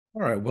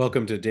All right,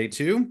 welcome to day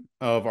two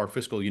of our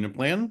fiscal unit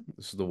plan.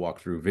 This is the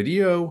walkthrough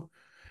video.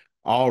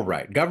 All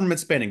right, government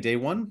spending. Day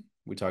one,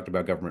 we talked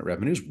about government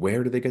revenues.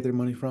 Where do they get their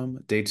money from?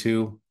 Day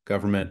two,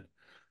 government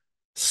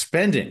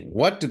spending.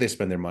 What do they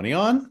spend their money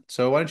on?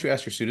 So why don't you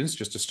ask your students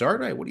just to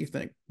start, right? What do you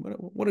think?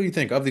 What do you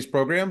think of these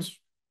programs?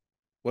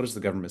 What does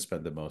the government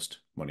spend the most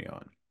money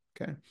on?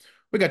 Okay.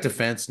 We got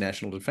defense,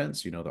 national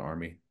defense, the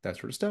Army, that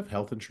sort of stuff,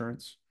 health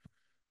insurance,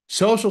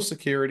 Social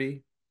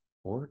Security,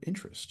 or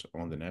interest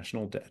on the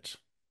national debt.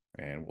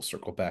 And we'll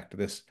circle back to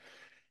this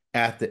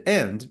at the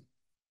end.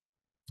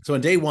 So in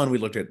day one, we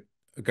looked at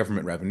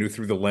government revenue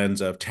through the lens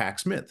of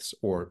tax myths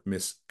or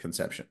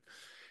misconception.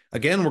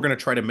 Again, we're going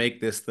to try to make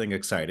this thing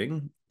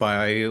exciting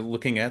by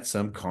looking at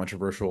some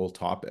controversial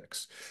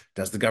topics.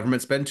 Does the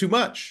government spend too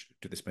much?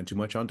 Do they spend too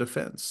much on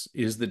defense?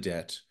 Is the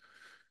debt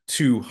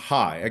too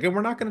high? Again,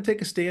 we're not going to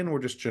take a stand. We're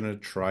just going to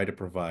try to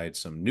provide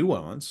some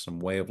nuance, some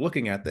way of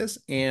looking at this.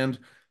 And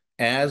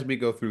as we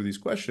go through these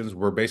questions,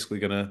 we're basically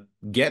going to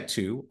get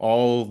to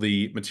all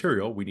the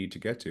material we need to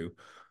get to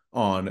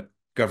on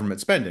government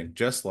spending.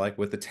 Just like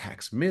with the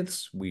tax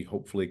myths, we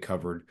hopefully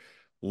covered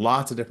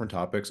lots of different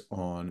topics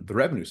on the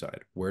revenue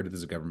side. Where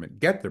does the government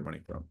get their money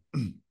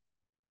from?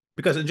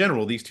 Because in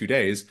general, these 2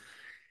 days,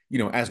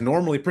 as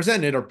normally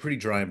presented, are pretty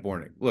dry and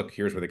boring. Look,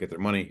 here's where they get their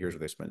money. Here's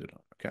where they spend it on.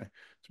 Okay.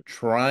 So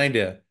trying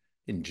to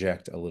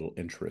inject a little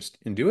interest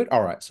into it.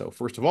 All right. So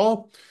first of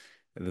all,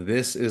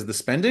 this is the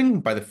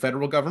spending by the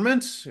federal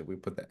government. We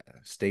put the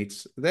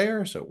states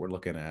there. So we're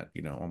looking at,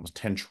 almost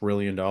 $10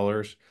 trillion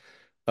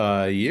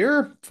a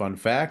year. Fun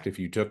fact, if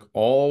you took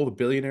all the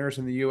billionaires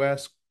in the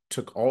US,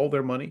 took all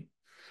their money,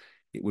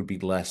 it would be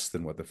less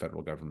than what the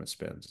federal government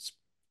spends.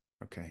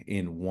 Okay,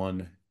 in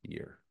 1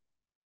 year.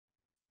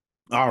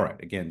 All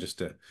right, again, just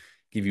to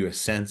give you a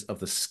sense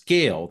of the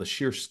scale, the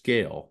sheer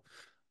scale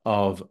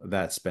of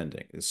that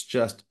spending. It's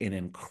just an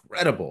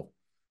incredible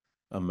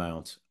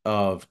amount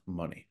of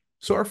money.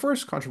 So our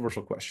first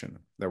controversial question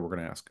that we're going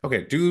to ask,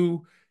 okay,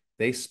 do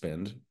they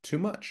spend too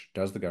much?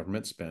 Does the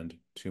government spend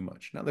too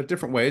much? Now, there are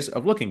different ways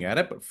of looking at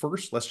it, but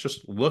first, let's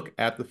just look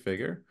at the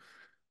figure.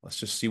 Let's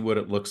just see what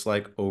it looks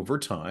like over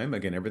time.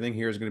 Again, everything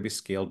here is going to be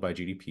scaled by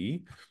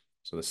GDP.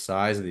 So the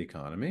size of the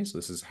economy. So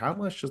this is how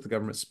much does the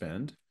government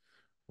spend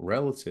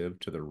relative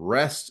to the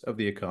rest of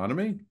the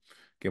economy.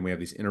 Again, we have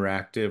these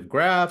interactive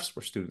graphs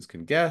where students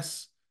can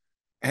guess.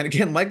 And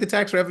again, like the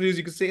tax revenues,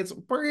 you can see it's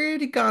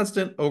pretty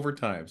constant over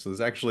time. So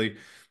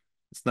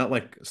it's not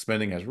like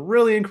spending has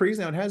really increased.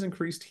 Now it has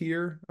increased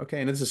here.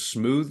 Okay, and this is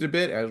smoothed a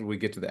bit as we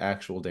get to the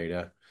actual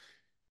data.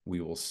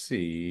 We will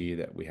see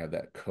that we have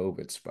that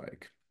COVID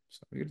spike.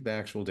 So we get to the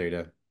actual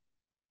data.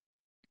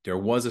 There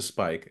was a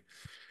spike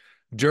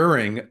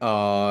during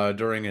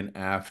and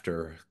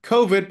after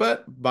COVID,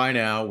 but by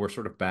now we're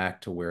sort of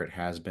back to where it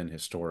has been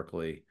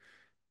historically,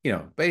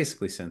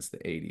 basically since the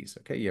 80s.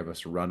 Okay, you have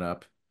us run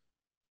up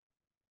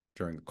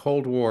during the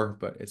Cold War,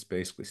 but it's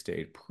basically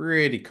stayed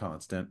pretty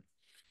constant.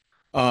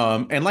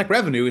 And like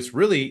revenue, it's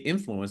really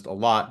influenced a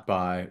lot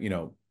by,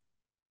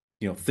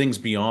 things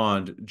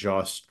beyond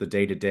just the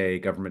day-to-day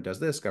government does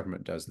this,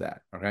 government does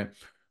that. Okay.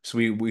 So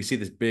we see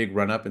this big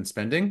run up in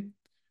spending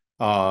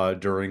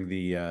during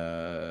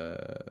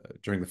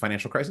the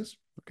financial crisis.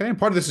 Okay. And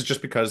part of this is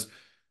just because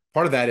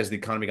part of that is the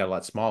economy got a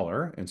lot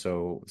smaller. And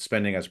so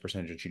spending as a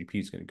percentage of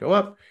GDP is going to go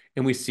up.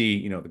 And we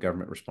see, the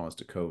government response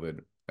to COVID,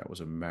 that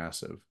was a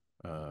massive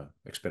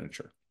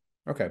expenditure.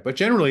 Okay. But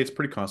generally, it's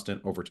pretty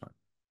constant over time.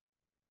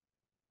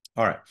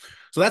 All right.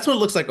 So that's what it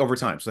looks like over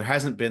time. So there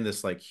hasn't been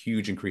this like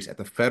huge increase at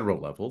the federal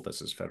level.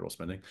 This is federal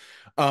spending.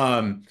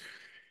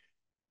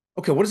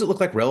 Okay, what does it look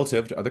like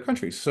relative to other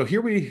countries? So here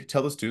we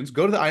tell the students,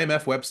 go to the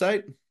IMF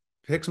website,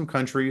 pick some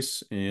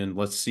countries, and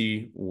let's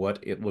see what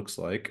it looks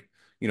like,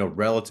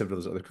 relative to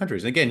those other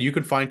countries. And again, you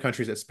can find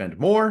countries that spend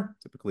more,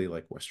 typically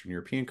like Western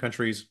European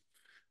countries,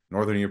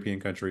 Northern European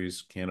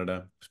countries,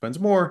 Canada spends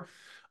more.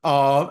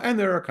 And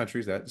there are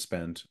countries that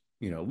spend,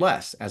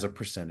 less as a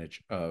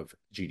percentage of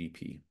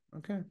GDP.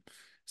 Okay.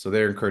 So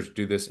they're encouraged to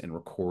do this and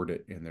record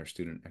it in their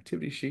student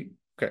activity sheet.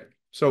 Okay.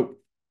 So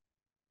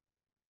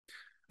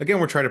again,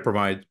 we're trying to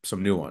provide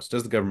some nuance.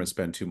 Does the government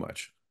spend too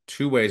much?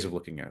 Two ways of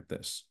looking at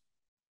this.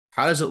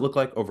 How does it look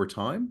like over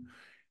time?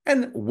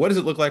 And what does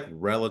it look like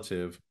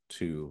relative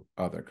to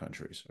other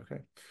countries?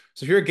 Okay.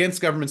 So if you're against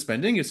government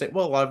spending, you say,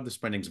 well, a lot of the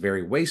spending is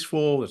very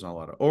wasteful. There's not a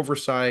lot of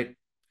oversight.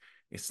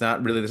 There's not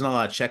a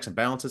lot of checks and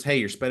balances. Hey,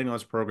 you're spending on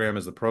this program.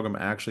 Is the program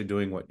actually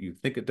doing what you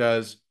think it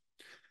does?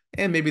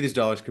 And maybe these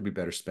dollars could be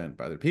better spent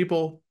by other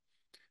people.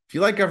 If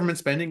you like government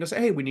spending, go say,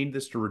 hey, we need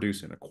this to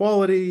reduce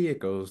inequality. It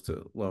goes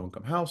to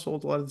low-income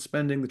households, a lot of the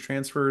spending, the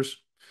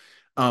transfers.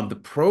 The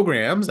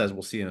programs, as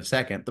we'll see in a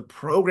second, the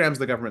programs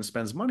the government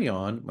spends money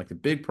on, like the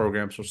big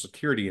programs, Social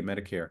Security and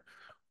Medicare,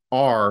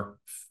 are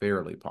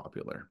fairly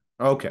popular.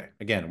 Okay,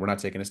 again, we're not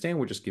taking a stand.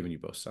 We're just giving you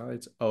both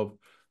sides of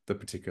the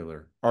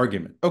particular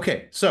argument.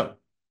 Okay, so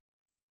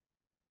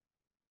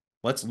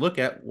let's look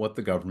at what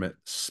the government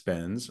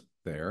spends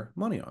their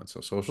money on. So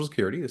Social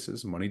Security, this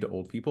is money to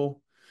old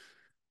people.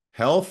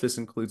 Health, this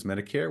includes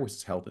Medicare, which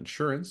is health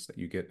insurance that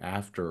you get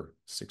after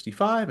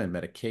 65, and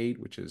Medicaid,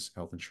 which is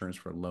health insurance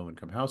for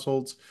low-income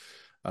households.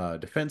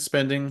 Defense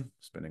spending,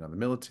 spending on the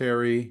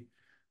military,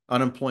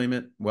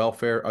 unemployment,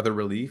 welfare, other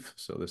relief.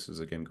 So this is,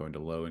 again, going to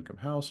low-income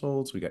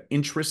households. We got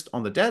interest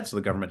on the debt. So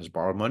the government has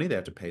borrowed money. They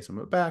have to pay some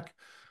of it back.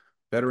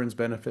 Veterans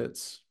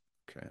benefits.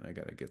 Okay, and I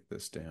got to get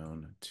this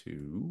down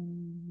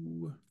to...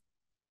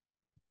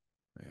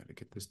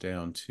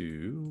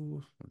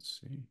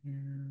 let's see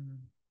here.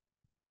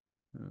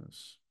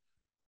 Yes.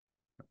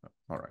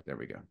 All right, there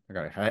we go.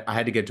 I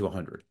had to get to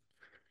 100.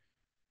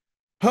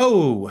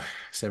 Oh,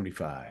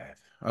 75.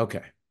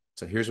 Okay.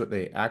 So here's what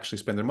they actually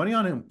spend their money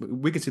on. And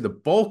we can see the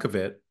bulk of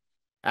it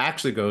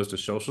actually goes to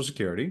Social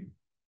Security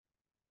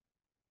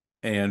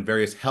and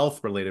various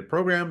health-related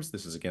programs.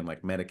 This is, again,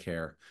 like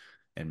Medicare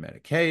and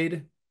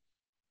Medicaid.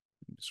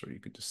 So you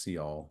could just see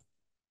all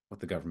what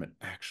the government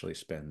actually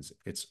spends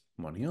its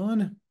money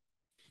on.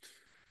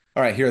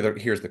 All right,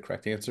 here's the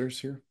correct answers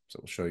here. So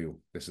we'll show you,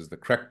 this is the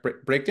correct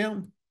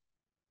breakdown.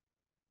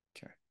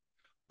 Okay.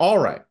 All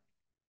right.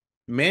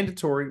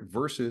 Mandatory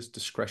versus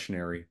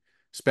discretionary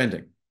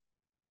spending.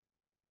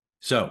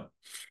 So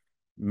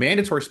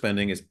mandatory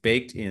spending is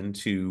baked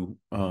into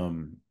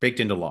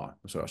law.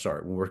 So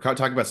sorry, when we're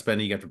talking about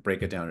spending, you have to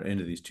break it down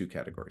into these two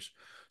categories.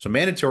 So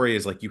mandatory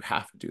is like you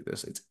have to do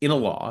this. It's in a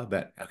law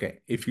that, okay,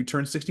 if you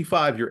turn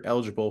 65, you're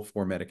eligible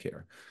for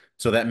Medicare.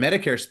 So that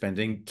Medicare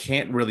spending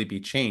can't really be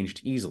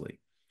changed easily.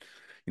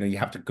 You know, you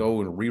have to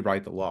go and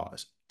rewrite the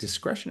laws.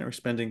 Discretionary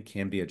spending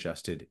can be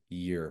adjusted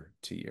year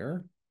to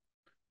year.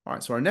 All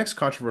right, so our next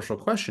controversial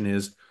question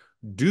is,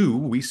 do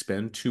we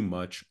spend too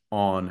much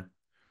on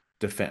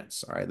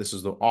defense? All right, this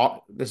is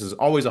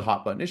always a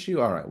hot button issue.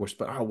 All right,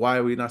 why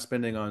are we not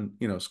spending on,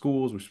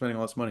 schools? We're spending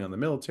all this money on the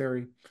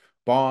military,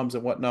 bombs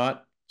and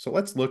whatnot. So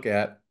let's look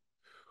at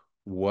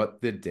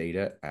what the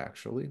data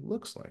actually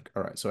looks like.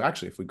 All right, so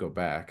actually, if we go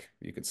back,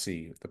 you can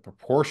see the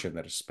proportion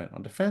that is spent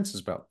on defense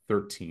is about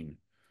 13%.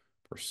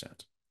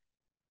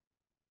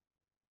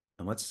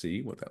 And let's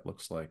see what that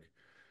looks like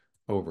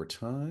over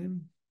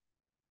time.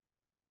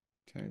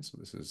 Okay, so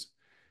this is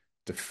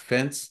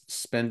defense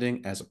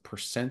spending as a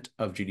percent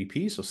of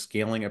GDP, so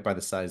scaling it by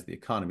the size of the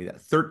economy.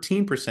 That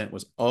 13%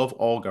 was of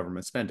all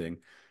government spending.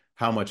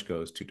 How much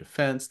goes to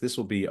defense? This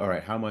will be, all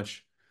right, how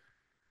much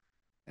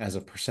as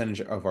a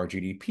percentage of our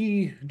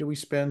GDP do we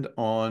spend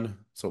on?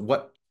 So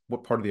what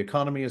part of the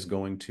economy is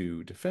going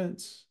to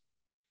defense?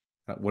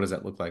 What does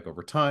that look like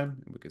over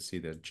time? And we can see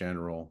the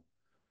general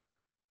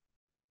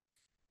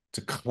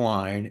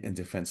decline in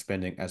defense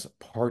spending as a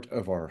part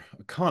of our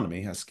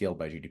economy as scaled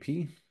by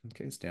GDP.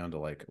 Okay, it's down to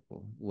like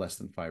less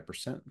than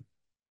 5%.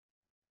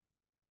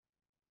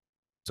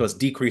 So it's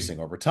decreasing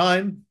over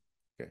time.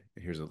 Okay,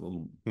 here's a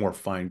little more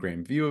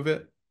fine-grained view of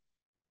it.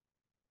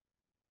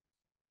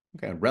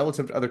 Okay,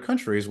 relative to other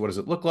countries, what does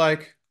it look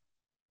like?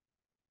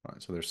 All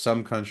right, so there's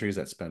some countries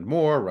that spend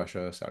more,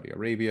 Russia, Saudi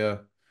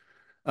Arabia.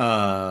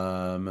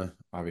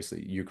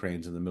 Obviously,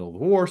 Ukraine's in the middle of the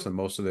war, so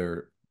most of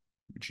their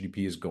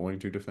GDP is going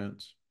to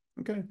defense.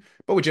 Okay,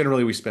 but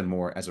we spend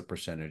more as a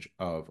percentage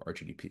of our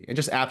GDP. And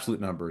just absolute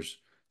numbers,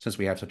 since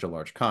we have such a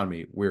large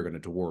economy, we're going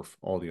to dwarf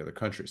all the other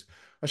countries.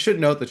 I should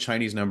note the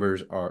Chinese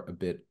numbers are a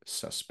bit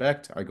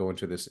suspect. I go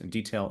into this in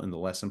detail in the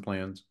lesson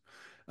plans.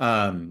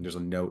 There's a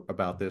note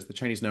about this. The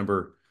Chinese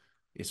number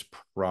is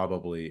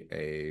probably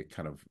a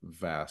kind of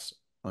vast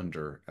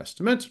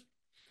underestimate.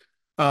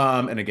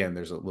 And again,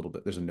 there's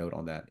a note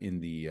on that in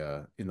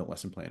the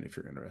lesson plan if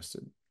you're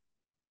interested.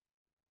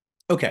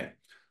 Okay.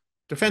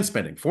 Defense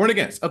spending, for and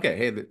against. Okay,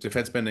 hey, the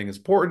defense spending is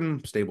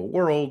important, stable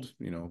world,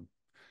 it's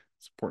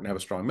important to have a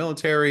strong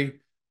military.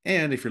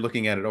 And if you're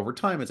looking at it over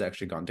time, it's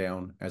actually gone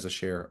down as a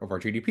share of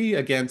our GDP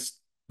against,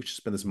 we should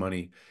spend this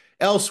money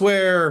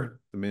elsewhere.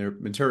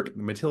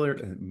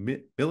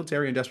 The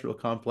military industrial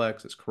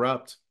complex is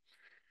corrupt.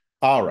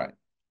 All right.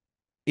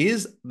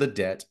 Is the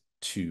debt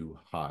too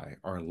high?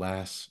 Our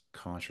last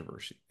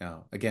controversy.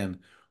 Now, again,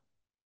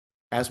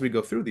 as we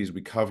go through these, we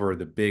cover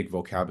the big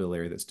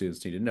vocabulary that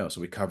students need to know. So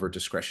we cover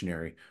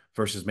discretionary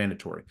versus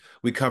mandatory.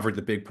 We covered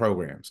the big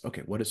programs.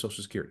 Okay, what is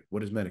Social Security?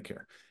 What is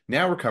Medicare?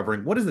 Now we're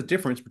covering what is the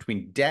difference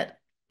between debt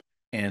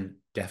and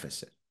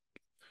deficit.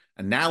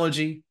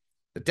 Analogy,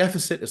 the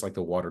deficit is like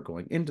the water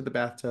going into the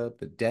bathtub.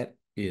 The debt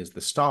is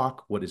the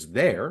stock, what is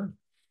there.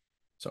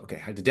 So,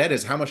 okay, the debt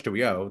is how much do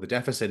we owe? The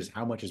deficit is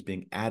how much is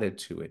being added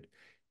to it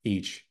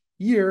each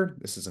year.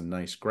 This is a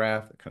nice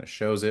graph that kind of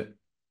shows it.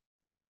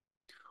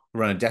 We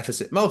run a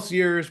deficit most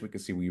years. We can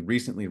see we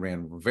recently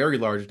ran very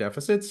large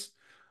deficits,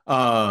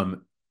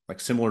 like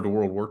similar to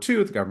World War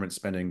II, the government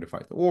spending to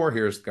fight the war.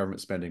 Here's the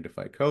government spending to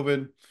fight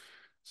COVID.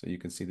 So you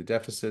can see the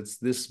deficits.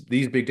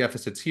 These big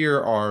deficits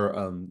here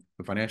are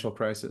the financial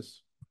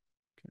crisis.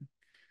 Okay.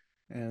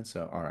 And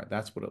so, all right,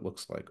 that's what it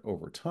looks like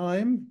over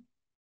time.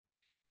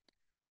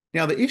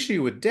 Now, the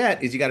issue with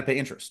debt is you got to pay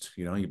interest.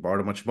 You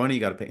borrowed a bunch of money, you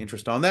got to pay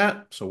interest on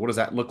that. So what does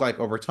that look like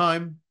over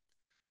time?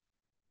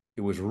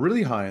 It was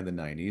really high in the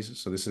 90s.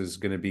 So this is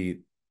going to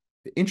be,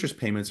 the interest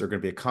payments are going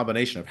to be a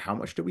combination of how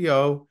much do we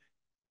owe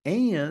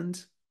and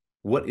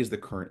what is the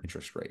current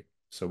interest rate?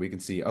 So we can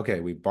see, okay,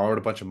 we borrowed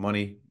a bunch of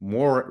money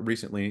more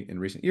recently in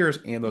recent years,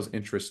 and those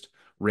interest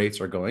rates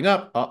are going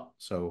up. Oh,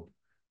 so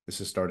this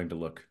is starting to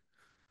look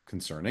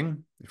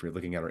concerning. If you're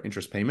looking at our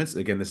interest payments,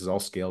 again, this is all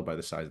scaled by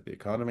the size of the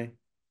economy.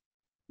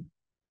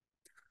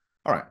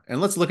 All right, and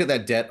let's look at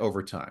that debt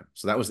over time.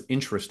 So that was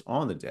interest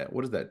on the debt.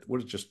 What is that?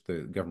 What does just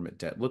the government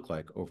debt look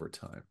like over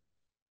time?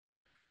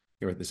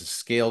 Here, this is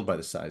scaled by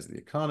the size of the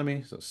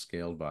economy. So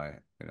scaled by,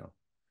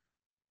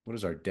 what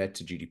is our debt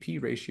to GDP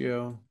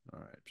ratio? All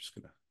right, just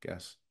gonna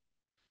guess.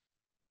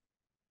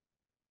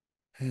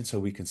 And so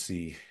we can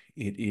see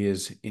it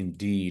is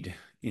indeed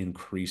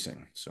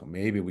increasing. So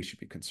maybe we should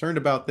be concerned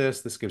about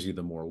this. This gives you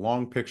the more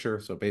long picture.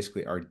 So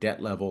basically our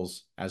debt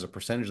levels as a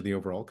percentage of the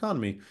overall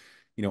economy,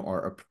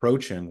 are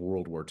approaching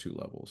World War II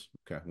levels,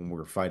 okay, when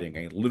we're fighting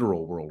a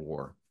literal world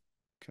war.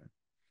 Okay.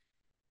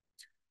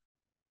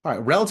 All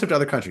right, relative to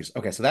other countries.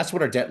 Okay, so that's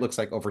what our debt looks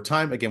like over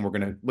time. Again, we're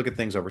going to look at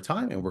things over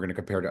time, and we're going to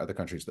compare to other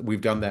countries.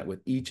 We've done that with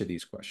each of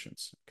these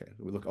questions. Okay,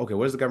 we look, okay,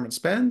 what does the government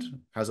spend?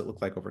 How does it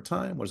look like over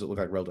time? What does it look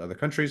like relative to other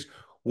countries?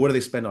 What do they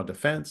spend on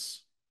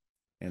defense?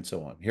 And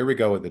so on. Here we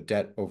go with the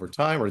debt over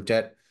time, or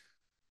debt,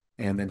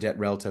 and then debt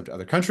relative to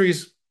other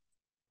countries.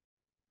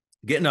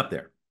 Getting up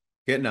there,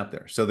 getting up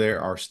there. So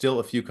there are still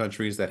a few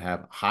countries that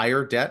have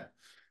higher debt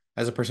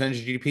as a percentage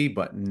of GDP,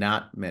 but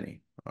not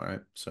many. All right,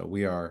 so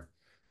we are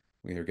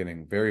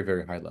getting very,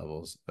 very high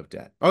levels of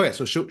debt. Okay,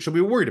 so should we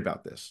be worried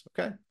about this?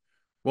 Okay.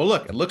 Well,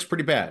 look, it looks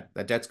pretty bad.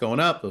 That debt's going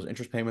up. Those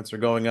interest payments are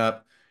going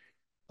up.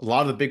 A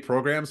lot of the big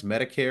programs,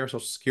 Medicare, Social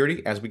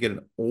Security, as we get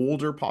an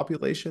older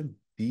population,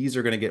 these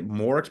are going to get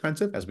more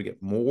expensive. As we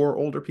get more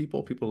older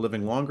people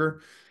living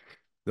longer,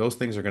 those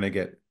things are going to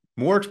get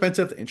more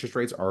expensive. The interest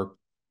rates are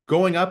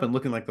going up and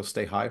looking like they'll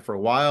stay high for a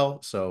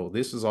while. So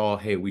this is all,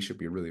 hey, we should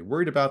be really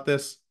worried about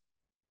this.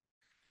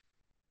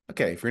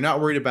 Okay, if you're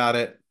not worried about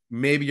it,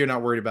 maybe you're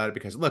not worried about it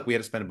because, look, we had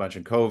to spend a bunch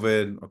in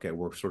COVID. Okay,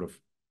 we're sort of,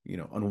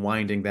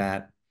 unwinding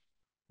that.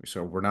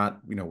 So we're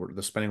not,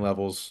 the spending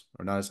levels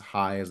are not as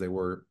high as they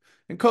were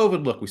in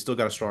COVID. Look, we still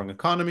got a strong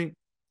economy,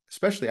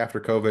 especially after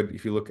COVID.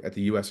 If you look at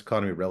the U.S.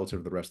 economy relative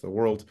to the rest of the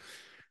world,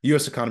 the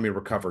U.S. economy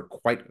recovered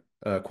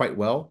quite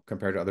well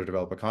compared to other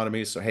developed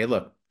economies. So, hey,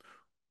 look,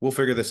 we'll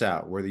figure this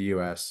out. We're the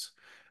U.S.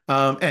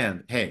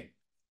 And hey,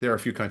 there are a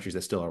few countries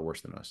that still are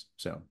worse than us.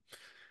 So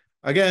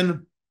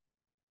again,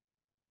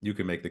 you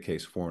can make the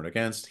case for and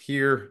against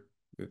here.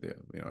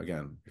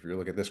 Again, if you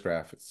look at this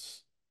graph, it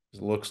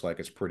looks like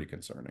it's pretty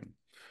concerning.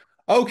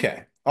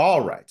 Okay.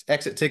 All right.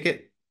 Exit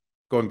ticket.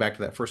 Going back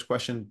to that first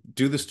question,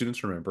 do the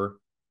students remember,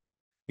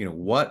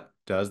 what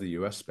does the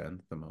U.S.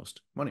 spend the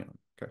most money on?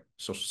 Okay.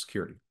 Social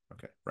Security.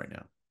 Okay. Right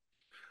now.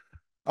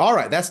 All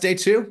right. That's day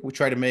 2. We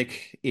try to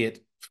make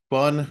it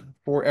fun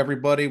for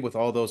everybody with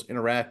all those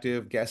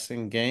interactive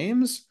guessing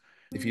games.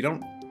 If you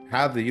don't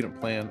have the unit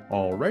plan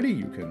already,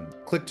 you can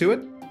click to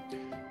it.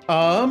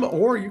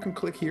 Or you can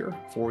click here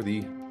for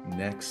the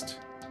next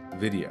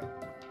video.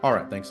 All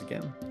right. Thanks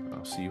again.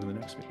 I'll see you in the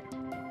next video.